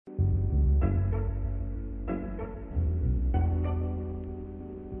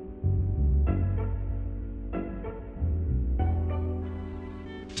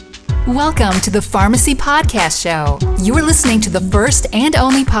Welcome to the Pharmacy Podcast Show. You're listening to the first and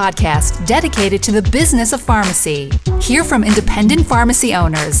only podcast dedicated to the business of pharmacy. Hear from independent pharmacy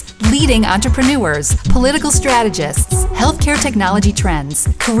owners, leading entrepreneurs, political strategists, healthcare technology trends,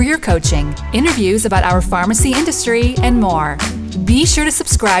 career coaching, interviews about our pharmacy industry, and more. Be sure to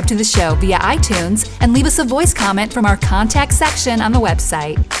subscribe to the show via iTunes and leave us a voice comment from our contact section on the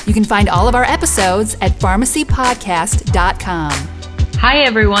website. You can find all of our episodes at pharmacypodcast.com. Hi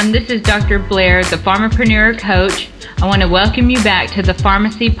everyone, this is Dr. Blair, the Pharmapreneur Coach. I want to welcome you back to the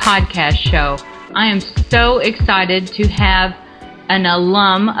Pharmacy Podcast Show. I am so excited to have an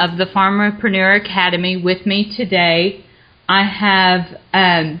alum of the Pharmapreneur Academy with me today. I have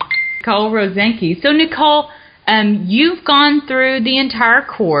Nicole Rosenke. So Nicole, you've gone through the entire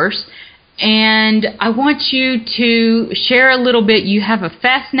course, and I want you to share a little bit. You have a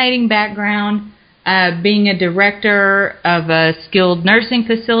fascinating background being a director of a skilled nursing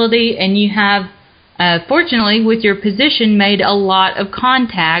facility, and you have, fortunately, with your position, made a lot of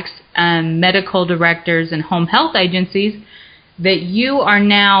contacts, medical directors and home health agencies that you are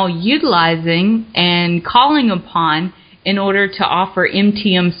now utilizing and calling upon in order to offer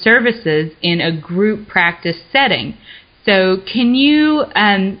MTM services in a group practice setting. So can you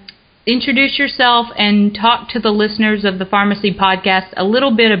introduce yourself and talk to the listeners of the Pharmacy Podcast a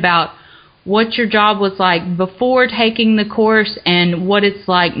little bit about what your job was like before taking the course and what it's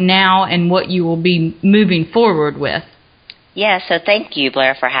like now and what you will be moving forward with? Yeah, so thank you,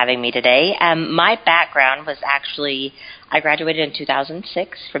 Blair, for having me today. My background was actually, I graduated in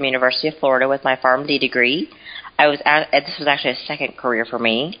 2006 from University of Florida with my PharmD degree. This was actually a second career for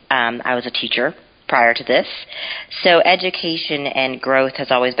me. I was a teacher prior to this. So education and growth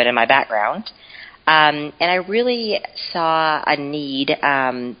has always been in my background. And I really saw a need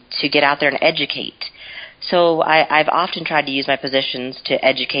to get out there and educate. So I've often tried to use my positions to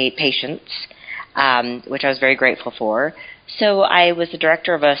educate patients, which I was very grateful for. So I was the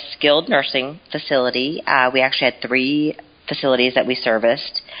director of a skilled nursing facility. We actually had 3 facilities that we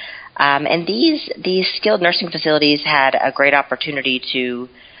serviced. And these skilled nursing facilities had a great opportunity to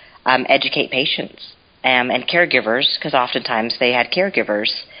educate patients and caregivers, because oftentimes they had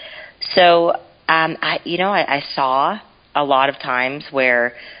caregivers. So I saw a lot of times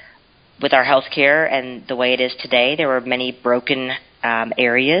where with our healthcare and the way it is today, there were many broken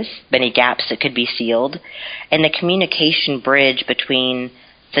areas, many gaps that could be sealed. And the communication bridge between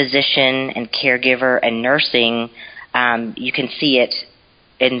physician and caregiver and nursing, you can see it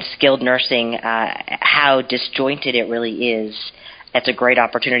in skilled nursing, how disjointed it really is. It's a great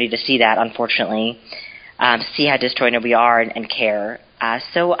opportunity to see that, unfortunately, see how disjointed we are in care.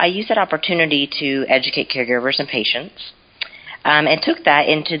 So I used that opportunity to educate caregivers and patients, and took that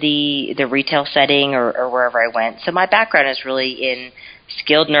into the retail setting or wherever I went. So my background is really in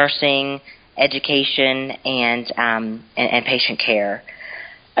skilled nursing, education, and patient care.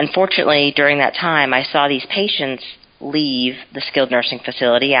 Unfortunately, during that time, I saw these patients leave the skilled nursing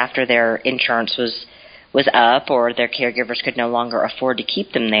facility after their insurance was up or their caregivers could no longer afford to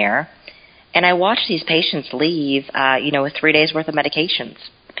keep them there. And I watched these patients leave, with 3 days worth of medications,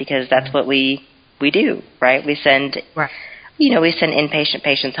 because that's what we do, right? We send, we send inpatient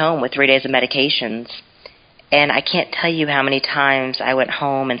patients home with 3 days of medications. And I can't tell you how many times I went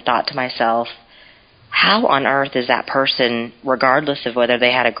home and thought to myself, how on earth is that person, regardless of whether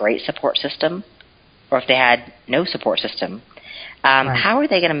they had a great support system or if they had no support system, how are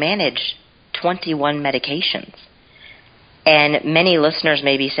they going to manage 21 medications? And many listeners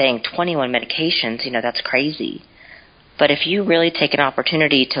may be saying 21 medications, that's crazy. But if you really take an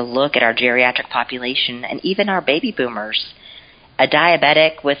opportunity to look at our geriatric population and even our baby boomers, a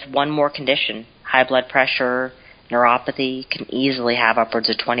diabetic with one more condition, high blood pressure, neuropathy, can easily have upwards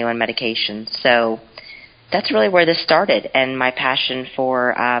of 21 medications. So that's really where this started, and my passion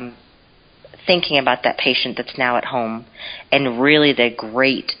for thinking about that patient that's now at home and really the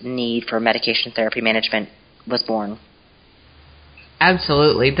great need for medication therapy management was born.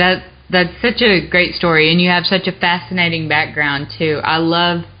 Absolutely. That's such a great story, and you have such a fascinating background too. I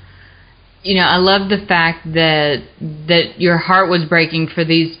love the fact that your heart was breaking for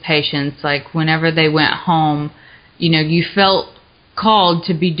these patients. Like whenever they went home, you felt called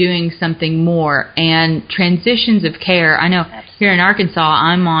to be doing something more. And transitions of care, I know here in Arkansas,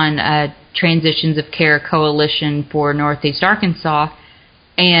 I'm on a Transitions of Care Coalition for Northeast Arkansas.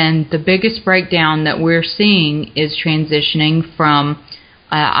 And the biggest breakdown that we're seeing is transitioning from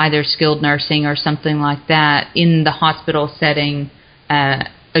either skilled nursing or something like that in the hospital setting,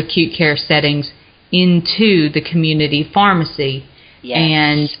 acute care settings, into the community pharmacy.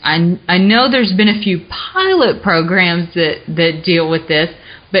 Yes. And I know there's been a few pilot programs that deal with this,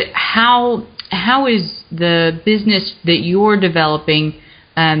 But how is the business that you're developing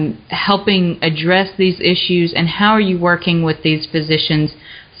helping address these issues, and how are you working with these physicians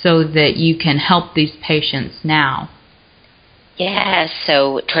so that you can help these patients now? Yeah,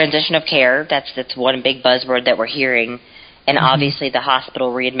 so transition of care, that's one big buzzword that we're hearing. And obviously the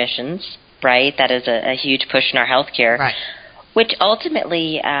hospital readmissions, right? That is a huge push in our healthcare, right. Which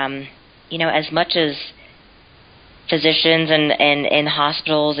ultimately, as much as physicians and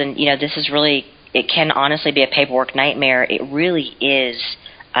hospitals, and, this is really, it can honestly be a paperwork nightmare. It really is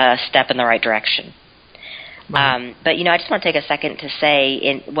a step in the right direction. Right. But, I just want to take a second to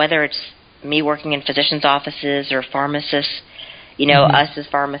say, whether it's me working in physicians' offices or pharmacists, us as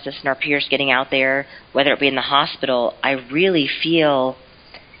pharmacists and our peers getting out there, whether it be in the hospital, I really feel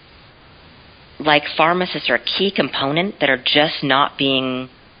like pharmacists are a key component that are just not being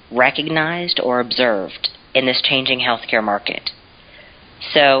recognized or observed in this changing healthcare market.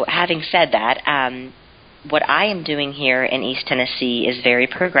 So having said that, what I am doing here in East Tennessee is very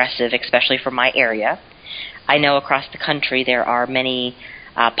progressive, especially for my area. I know across the country there are many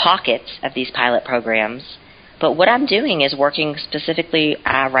pockets of these pilot programs. But what I'm doing is working specifically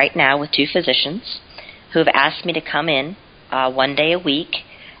right now with 2 physicians who have asked me to come in 1 day a week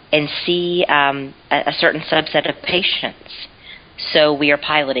and see a certain subset of patients. So we are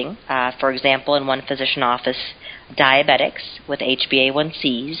piloting, for example, in one physician office, diabetics with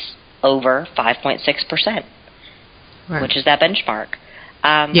HbA1cs over 5.6%, right. Which is that benchmark.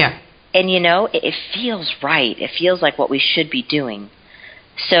 Yeah. And, it feels right. It feels like what we should be doing.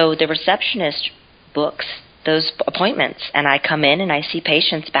 So the receptionist books those appointments, and I come in and I see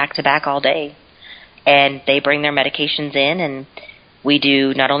patients back to back all day, and they bring their medications in, and we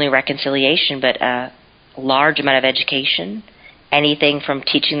do not only reconciliation but a large amount of education, anything from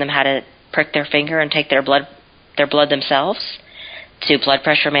teaching them how to prick their finger and take their blood themselves, to blood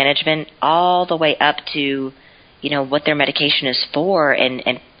pressure management, all the way up to what their medication is for, and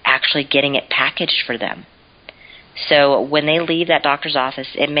actually getting it packaged for them. So when they leave that doctor's office,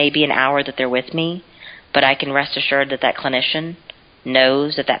 it may be an hour that they're with me, but I can rest assured that clinician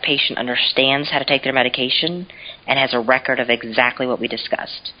knows that patient understands how to take their medication and has a record of exactly what we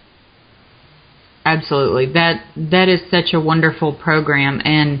discussed. Absolutely. That is such a wonderful program.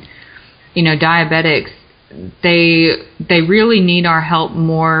 And, diabetics, they really need our help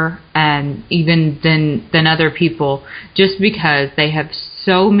more even than other people, just because they have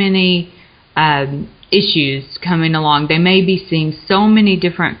so many issues coming along. They may be seeing so many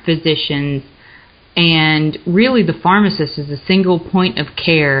different physicians. And really the pharmacist is a single point of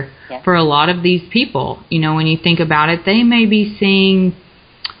care for a lot of these people. When you think about it, they may be seeing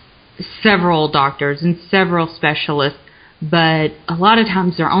several doctors and several specialists, but a lot of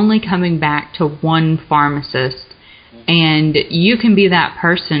times they're only coming back to one pharmacist. And you can be that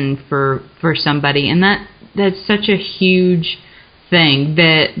person for somebody, and that's such a huge thing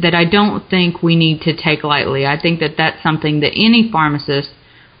that I don't think we need to take lightly. I think that's something that any pharmacist,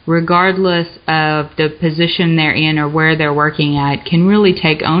 regardless of the position they're in or where they're working at, can really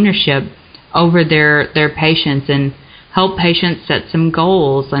take ownership over their patients and help patients set some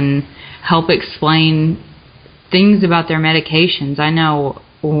goals and help explain things about their medications. I know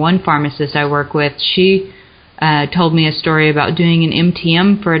one pharmacist I work with, she told me a story about doing an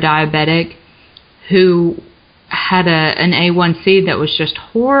MTM for a diabetic who had an A1C that was just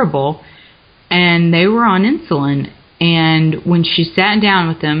horrible, and they were on insulin. And when she sat down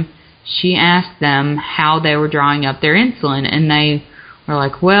with them, she asked them how they were drawing up their insulin, and they were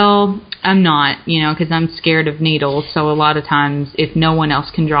like, well, I'm not, because I'm scared of needles, so a lot of times if no one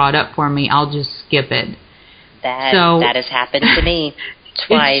else can draw it up for me, I'll just skip it. That has happened to me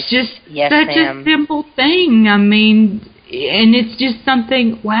twice. It's just yes, such ma'am. a simple thing. I mean, and it's just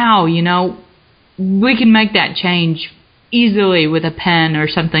something, wow, we can make that change easily with a pen or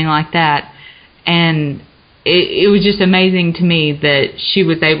something like that. And it was just amazing to me that she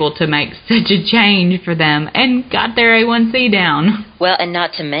was able to make such a change for them and got their A1C down. Well, and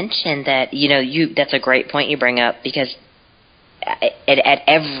not to mention that, that's a great point you bring up, because at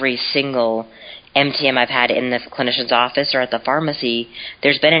every single MTM I've had in the clinician's office or at the pharmacy,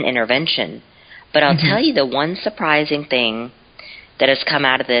 there's been an intervention. But I'll tell you, the one surprising thing that has come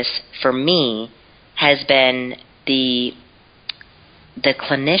out of this for me has been the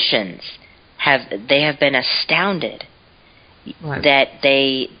clinicians have been astounded that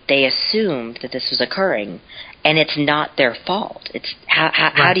they assumed that this was occurring, and it's not their fault. It's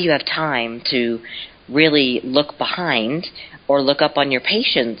how do you have time to really look behind or look up on your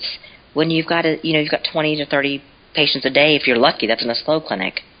patients when you've got 20 to 30 patients a day if you're lucky. That's in a slow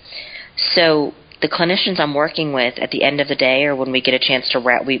clinic. So the clinicians I'm working with at the end of the day, or when we get a chance to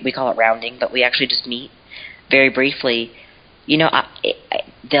we call it rounding, but we actually just meet very briefly.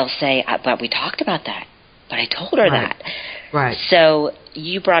 They'll say, "But we talked about that. But I told her that." Right. So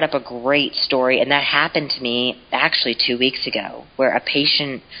you brought up a great story, and that happened to me actually 2 weeks ago, where a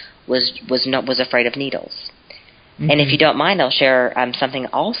patient was afraid of needles. Mm-hmm. And if you don't mind, I'll share something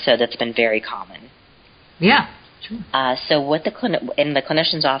also that's been very common. Yeah, sure. So in the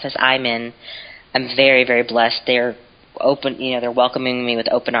clinician's office I'm in, I'm very, very blessed. They're open, they're welcoming me with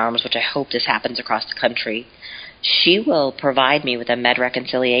open arms, which I hope this happens across the country. She will provide me with a med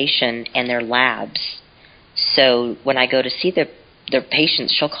reconciliation and their labs. So when I go to see the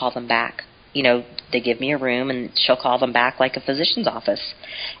patients, she'll call them back. They give me a room, and she'll call them back like a physician's office.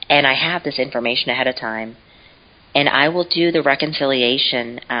 And I have this information ahead of time. And I will do the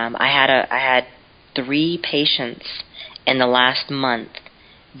reconciliation. I had 3 patients in the last month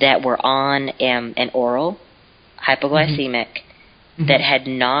that were on an oral hypoglycemic mm-hmm. that had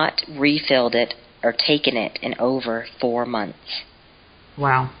not refilled it or taken it in over 4 months.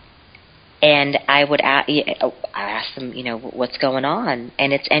 Wow. And I would ask them, what's going on?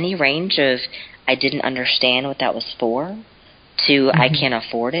 And it's any range of I didn't understand what that was for, to mm-hmm. I can't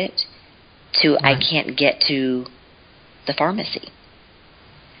afford it, to right. I can't get to the pharmacy.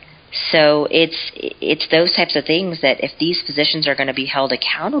 So it's those types of things that if these physicians are going to be held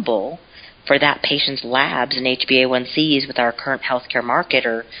accountable for that patient's labs and HbA1cs with our current healthcare market,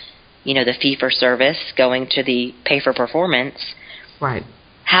 or the fee-for-service going to the pay-for-performance, right?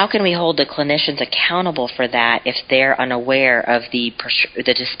 How can we hold the clinicians accountable for that if they're unaware of the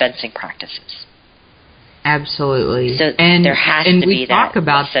dispensing practices? Absolutely. So there has to be that. And we talk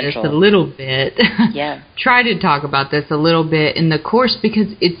about this a little bit. Yeah. Try to talk about this a little bit in the course,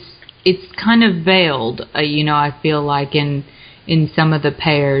 because it's kind of veiled, I feel like in some of the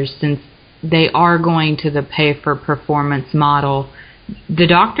payers, since they are going to the pay-for-performance model. The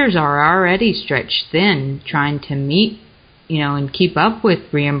doctors are already stretched thin trying to meet, and keep up with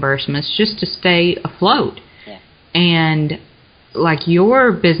reimbursements just to stay afloat. Yeah. And like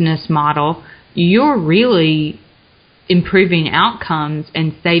your business model, you're really improving outcomes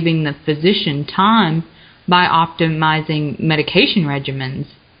and saving the physician time by optimizing medication regimens.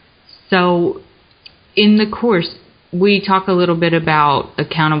 So in the course, we talk a little bit about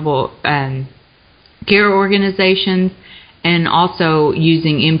accountable care organizations and also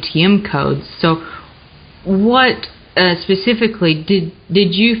using MTM codes. So what specifically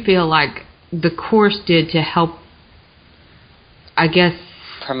did you feel like the course did to help, I guess,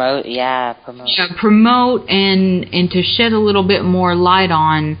 promote and to shed a little bit more light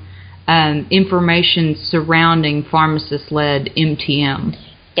on information surrounding pharmacist-led MTM?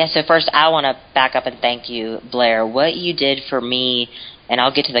 Yeah, so first I want to back up and thank you, Blair. What you did for me, and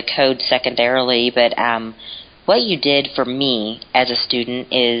I'll get to the code secondarily, but what you did for me as a student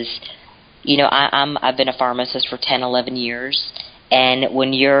is, I've been a pharmacist for 10, 11 years, and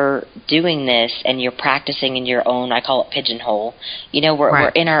when you're doing this and you're practicing in your own, I call it pigeonhole, we're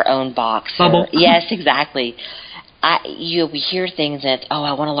in our own box. Bubble. Yes, exactly. We hear things that,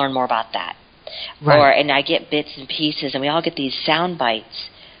 I want to learn more about that. Right. And I get bits and pieces, and we all get these sound bites.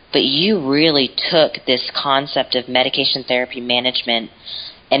 But you really took this concept of medication therapy management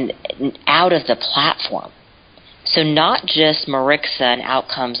and out of the platform. So not just Marixa and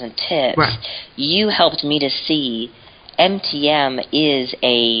outcomes and tips. Right. You helped me to see MTM is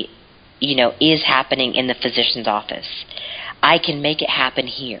is happening in the physician's office. I can make it happen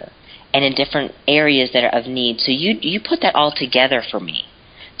here and in different areas that are of need. So you put that all together for me.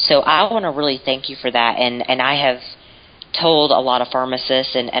 So I want to really thank you for that. And I have told a lot of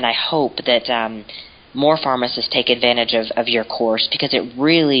pharmacists, and I hope that more pharmacists take advantage of your course, because it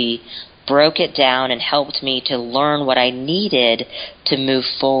really broke it down and helped me to learn what I needed to move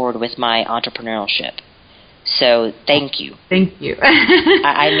forward with my entrepreneurship. So thank you. Thank you.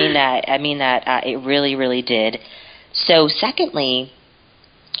 I mean that. It really, really did. So secondly,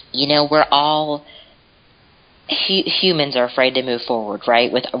 we're all humans are afraid to move forward,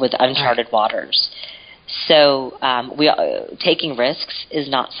 right, with uncharted waters. So taking risks is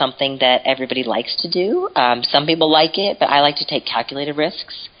not something that everybody likes to do. Some people like it, but I like to take calculated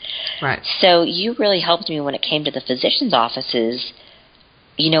risks. Right. So you really helped me when it came to the physician's offices.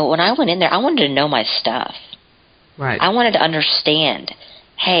 When I went in there, I wanted to know my stuff. Right. I wanted to understand,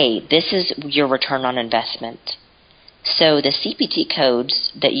 hey, this is your return on investment. So the CPT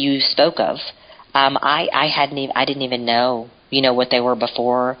codes that you spoke of, I didn't even know, what they were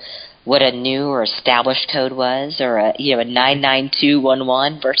before, what a new or established code was, or a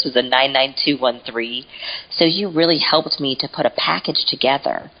 99211 versus a 99213. So you really helped me to put a package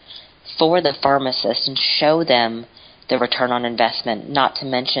together for the pharmacist and show them the return on investment, not to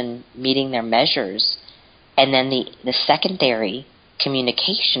mention meeting their measures, and then the secondary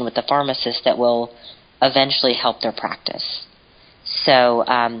communication with the pharmacist that will eventually help their practice. So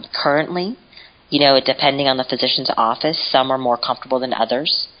currently, depending on the physician's office, some are more comfortable than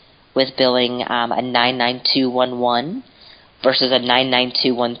others with billing a 99211 versus a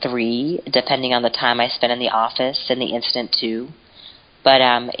 99213, depending on the time I spend in the office and the incident too. But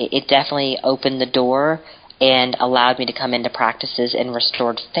it definitely opened the door and allowed me to come into practices and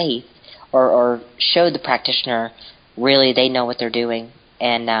restored faith, or showed the practitioner really they know what they're doing,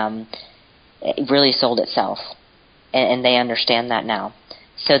 and it really sold itself, and they understand that now.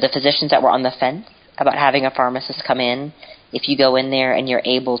 So the physicians that were on the fence about having a pharmacist come in, if you go in there and you're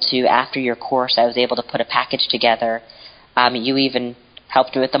able to, after your course, I was able to put a package together. You even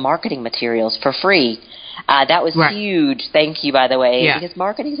helped with the marketing materials for free. That was huge. Thank you, by the way, because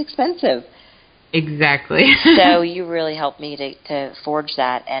marketing is expensive. Exactly. So you really helped me to forge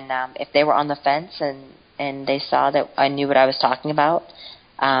that. And if they were on the fence and they saw that I knew what I was talking about,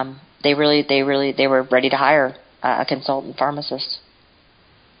 they were ready to hire a consultant pharmacist.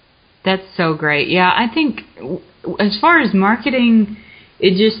 That's so great. Yeah, I think as far as marketing,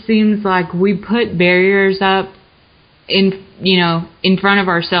 it just seems like we put barriers up in front of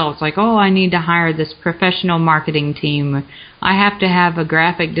ourselves, like, oh, I need to hire this professional marketing team. I have to have a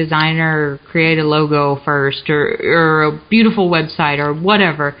graphic designer create a logo first, or a beautiful website, or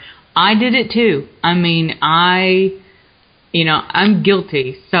whatever. I did it too. I mean, I'm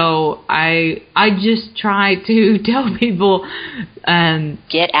guilty. So I just try to tell people,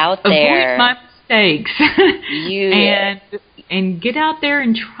 get out there, avoid my mistakes, and get out there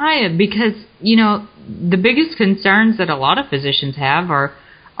and try it, because the biggest concerns that a lot of physicians have are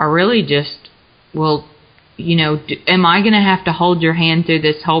really just, well, am I going to have to hold your hand through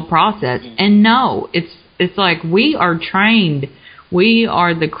this whole process? Mm-hmm. And no, it's like we are trained. We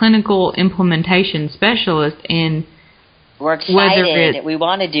are the clinical implementation specialist, and we're excited. We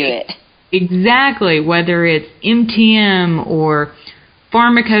want to do it. Exactly. Whether it's MTM or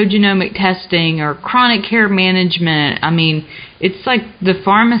pharmacogenomic testing or chronic care management. I mean, it's like the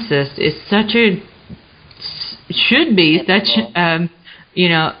pharmacist is should be such a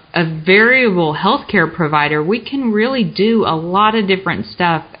variable healthcare provider. We can really do a lot of different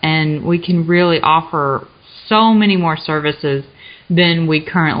stuff, and we can really offer so many more services than we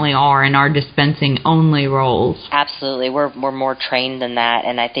currently are in our dispensing only roles. Absolutely. We're more trained than that,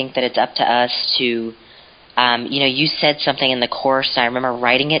 and I think that it's up to us to you said something in the course, and I remember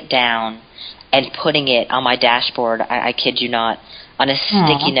writing it down and putting it on my dashboard, I kid you not, on a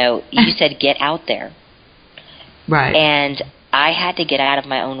sticky note. You said, get out there. Right. And I had to get out of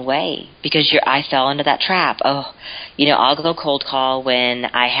my own way, because I fell into that trap. Oh, I'll go cold call when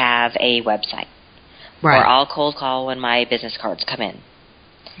I have a website. Right. Or I'll cold call when my business cards come in.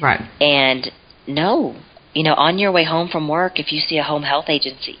 Right. And no, on your way home from work, if you see a home health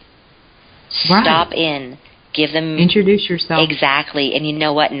agency, stop in, give them... Introduce yourself. Exactly. And you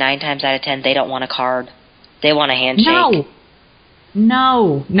know what? 9 times out of 10, they don't want a card. They want a handshake.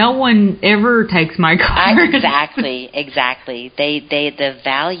 No one ever takes my card. Exactly. The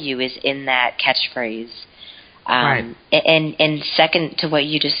value is in that catchphrase. Right. And second to what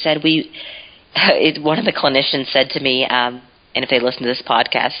you just said, one of the clinicians said to me, and if they listen to this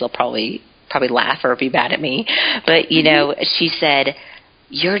podcast, they'll probably laugh or be mad at me. But, she said,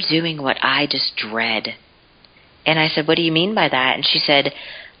 "You're doing what I just dread." And I said, "What do you mean by that?" And she said,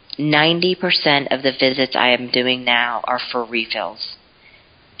 90% of the visits I am doing now are for refills.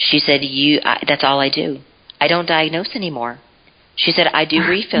 She said, that's all I do. I don't diagnose anymore. She said, I do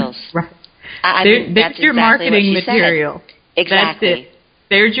refills. Right. That's your exactly marketing material. Exactly. That's it.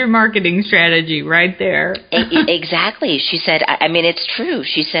 There's your marketing strategy right there. Exactly. She said, I mean, it's true.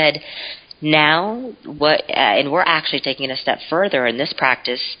 She said, now and we're actually taking it a step further in this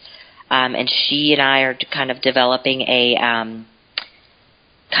practice, and she and I are kind of developing a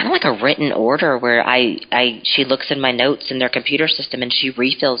kind of like a written order where she looks in my notes in their computer system, and she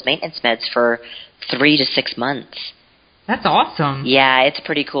refills maintenance meds for 3 to 6 months. That's awesome. Yeah, it's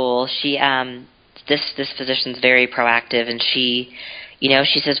pretty cool. She this physician's very proactive, and she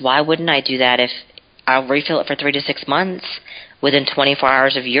says, why wouldn't I do that if I'll refill it for 3 to 6 months within 24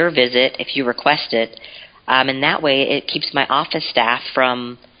 hours of your visit if you request it, and that way it keeps my office staff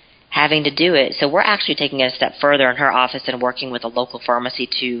from having to do it. So we're actually taking it a step further in her office and working with a local pharmacy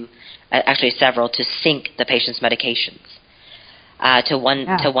actually several, to sync the patient's medications to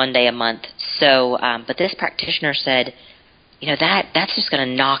one day a month. So, but this practitioner said, that's just going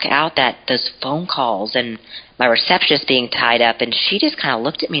to knock out those phone calls and my receptionist being tied up. And she just kind of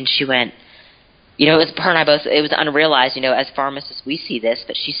looked at me and she went, it was her and I both, it was unrealized, as pharmacists we see this,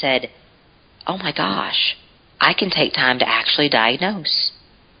 but she said, oh my gosh, I can take time to actually diagnose.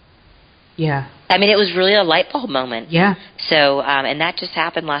 Yeah. I mean, it was really a light bulb moment. Yeah. So, and that just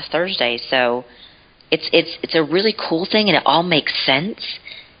happened last Thursday. So it's a really cool thing, and it all makes sense.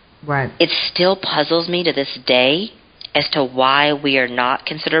 Right. It still puzzles me to this day as to why we are not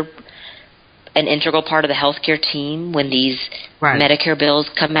considered an integral part of the healthcare team when these Medicare bills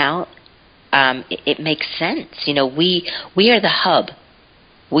come out. It makes sense. We are the hub.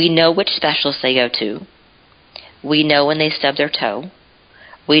 We know which specialists they go to. We know when they stub their toe.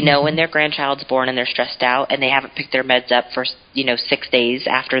 We know when their grandchild's born and they're stressed out and they haven't picked their meds up for 6 days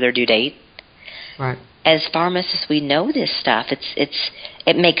after their due date. Right. As pharmacists, we know this stuff.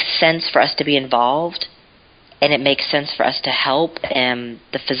 It makes sense for us to be involved, and it makes sense for us to help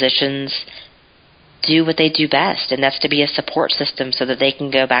the physicians do what they do best, and that's to be a support system so that they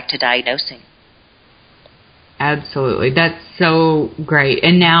can go back to diagnosing. Absolutely. That's so great.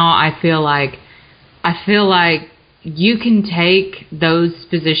 And now I feel like you can take those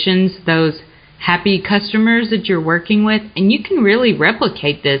physicians, those happy customers that you're working with, and you can really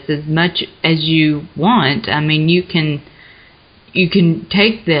replicate this as much as you want. I mean, you can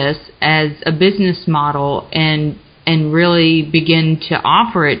take this as a business model and really begin to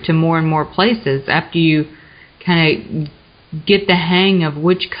offer it to more and more places after you kind of get the hang of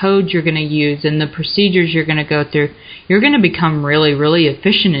which codes you're going to use and the procedures you're going to go through. You're going to become really, really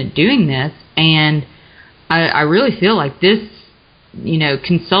efficient at doing this, and I really feel like this,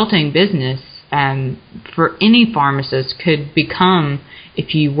 consulting business for any pharmacist could become,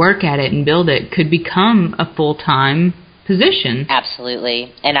 if you work at it and build it, could become a full-time position.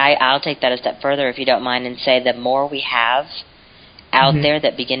 Absolutely. And I'll take that a step further, if you don't mind, and say the more we have out there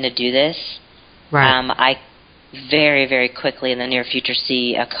that begin to do this, I very, very quickly in the near future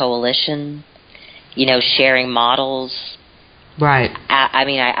see a coalition, sharing models. Right.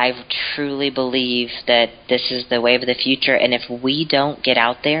 I truly believe that this is the wave of the future, and if we don't get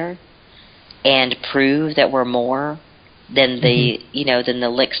out there and prove that we're more than than the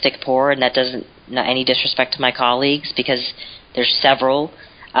lick, stick, pour, and that doesn't, not any disrespect to my colleagues, because there's several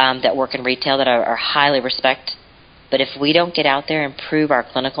that work in retail that I highly respect, but if we don't get out there and prove our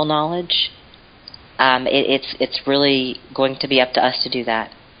clinical knowledge, it's really going to be up to us to do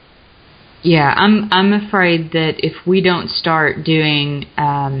that. Yeah, I'm afraid that if we don't start doing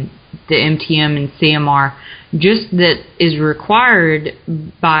the MTM and CMR, just that is required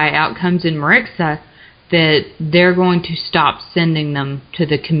by Outcomes in Marixa, that they're going to stop sending them to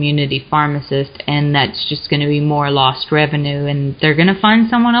the community pharmacist, and that's just going to be more lost revenue, and they're going to find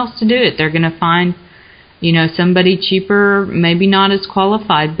someone else to do it. They're going to find, somebody cheaper, maybe not as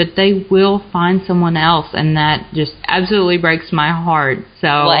qualified, but they will find someone else, and that just absolutely breaks my heart. So,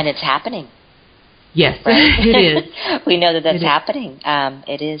 well, and it's happening. Yes, right? It is. We know that that's happening.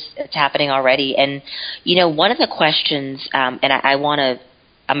 It's happening already. And, one of the questions, and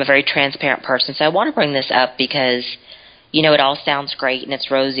I'm a very transparent person, so I want to bring this up because, it all sounds great and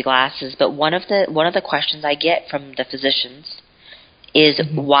it's rosy glasses, but one of the questions I get from the physicians is,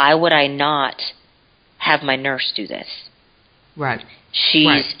 why would I not have my nurse do this? Right.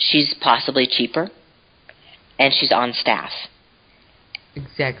 She's possibly cheaper, and she's on staff.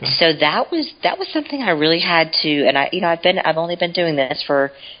 Exactly. So that was something I really had to, and I've only been doing this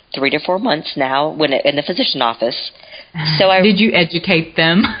for 3 to 4 months now in the physician office. So did you educate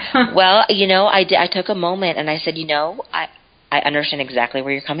them? Well, I did. I took a moment and I said, I understand exactly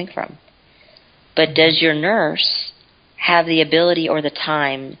where you're coming from, but does your nurse have the ability or the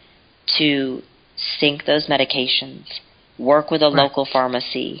time to sync those medications, work with a local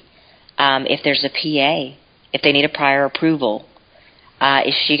pharmacy, if there's a PA, if they need a prior approval?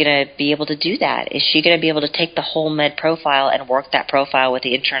 Is she going to be able to do that? Is she going to be able to take the whole med profile and work that profile with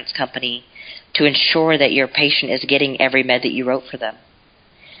the insurance company to ensure that your patient is getting every med that you wrote for them?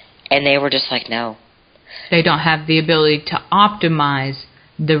 And they were just like, no. They don't have the ability to optimize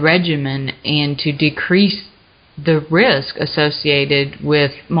the regimen and to decrease the risk associated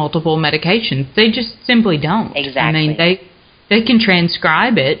with multiple medications. They just simply don't. Exactly. I mean, they can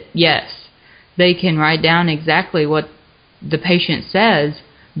transcribe it, yes. They can write down exactly what the patient says,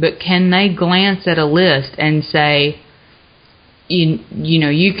 but can they glance at a list and say,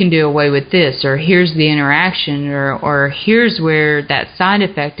 you can do away with this, or here's the interaction, or here's where that side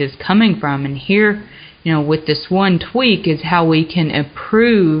effect is coming from, and here, with this one tweak is how we can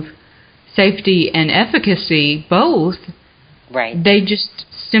improve safety and efficacy both. Right. They just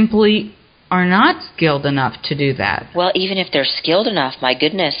simply are not skilled enough to do that. Well, even if they're skilled enough, my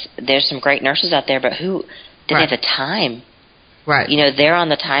goodness, there's some great nurses out there, but who didn't have the time? Right. They're on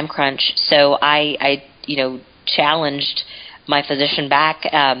the time crunch. So I challenged my physician back,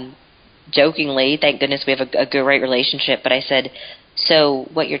 jokingly. Thank goodness we have a great relationship. But I said, so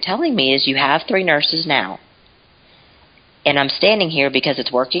what you're telling me is you have 3 nurses now, and I'm standing here because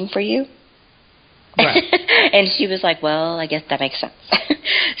it's working for you? Right. And she was like, well, I guess that makes sense.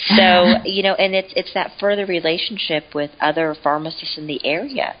 So, and it's that further relationship with other pharmacists in the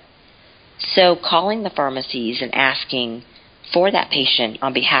area. So calling the pharmacies and asking for that patient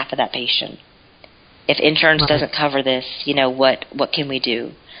on behalf of that patient. If insurance doesn't cover this, what can we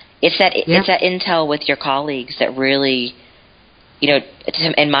do? It's that intel with your colleagues that really,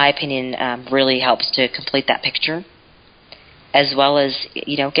 in my opinion, really helps to complete that picture, as well as,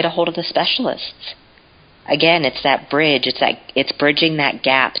 get a hold of the specialists. Again, it's that bridge. It's bridging that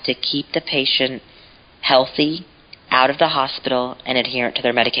gap to keep the patient healthy, out of the hospital, and adherent to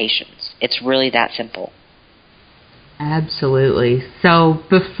their medications. It's really that simple. Absolutely. So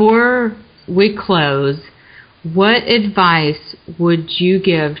before we close, what advice would you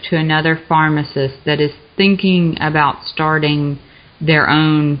give to another pharmacist that is thinking about starting their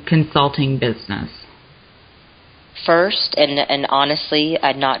own consulting business? First, and honestly,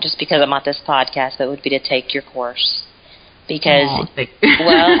 not just because I'm on this podcast, but would be to take your course. Because,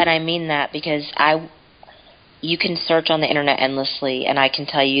 and I mean that because you can search on the internet endlessly, and I can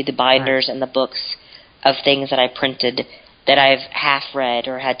tell you the binders and the books of things that I printed that I've half read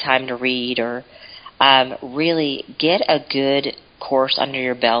or had time to read, or really get a good course under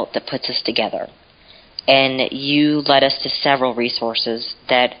your belt that puts us together. And you led us to several resources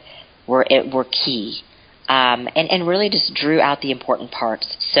that were key, and really just drew out the important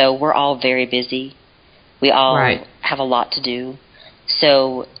parts. So we're all very busy. We all have a lot to do.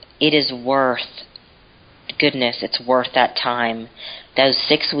 So it is worth, goodness, it's worth that time. Those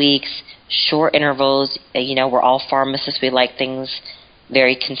 6 weeks, short intervals, we're all pharmacists. We like things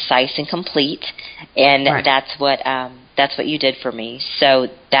very concise and complete, and that's what you did for me. So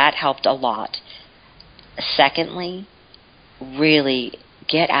that helped a lot. Secondly, really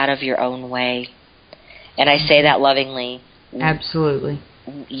get out of your own way. And I say that lovingly. Absolutely.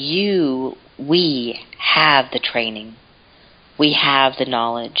 We have the training. We have the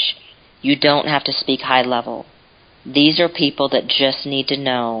knowledge. You don't have to speak high level. These are people that just need to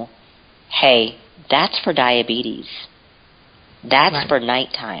know, hey, that's for diabetes. That's for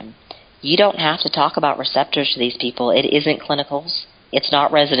nighttime. You don't have to talk about receptors to these people. It isn't clinicals. It's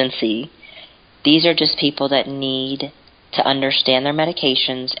not residency. These are just people that need to understand their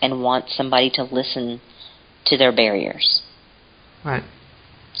medications and want somebody to listen to their barriers. Right.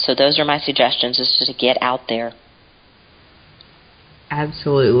 So those are my suggestions, is just to get out there.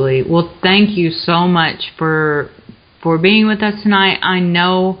 Absolutely. Well, thank you so much for being with us tonight. I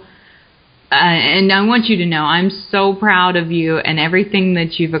know, and I want you to know, I'm so proud of you and everything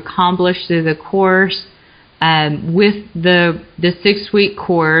that you've accomplished through the course. With the 6-week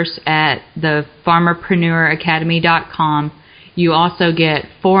course at the pharmapreneuracademy.com, you also get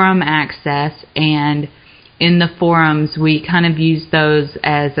forum access, and in the forums we kind of use those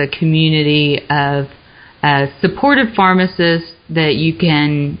as a community of supportive pharmacists that you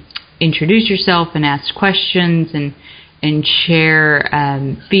can introduce yourself and ask questions and share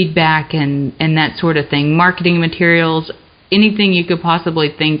feedback and that sort of thing. Marketing materials, anything you could possibly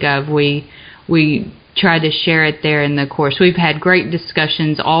think of, we try to share it there in the course. We've had great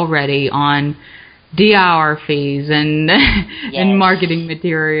discussions already on DIR fees and and marketing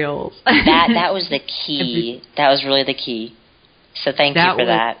materials. That was the key. That was really the key. So thank you for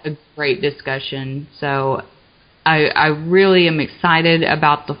that. That was a great discussion. So I really am excited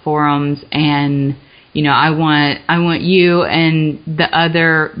about the forums, and I want you and the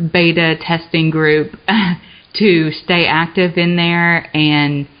other beta testing group to stay active in there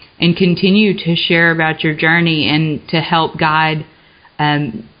and continue to share about your journey and to help guide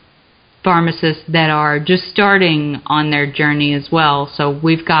pharmacists that are just starting on their journey as well. So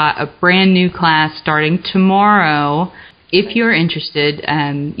we've got a brand new class starting tomorrow. If you're interested,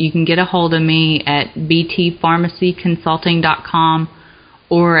 you can get a hold of me at btpharmacyconsulting.com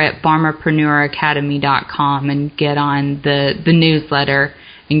or at pharmapreneuracademy.com and get on the newsletter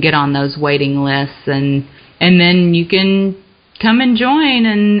and get on those waiting lists. And then you can come and join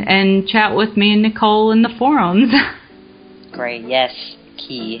and chat with me and Nicole in the forums. Great. Yes.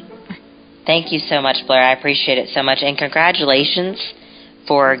 Key. Thank you so much, Blair. I appreciate it so much. And congratulations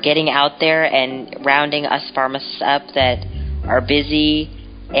for getting out there and rounding us pharmacists up that are busy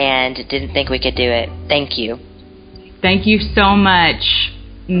and didn't think we could do it. Thank you. Thank you so much.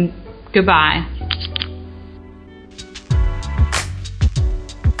 Goodbye.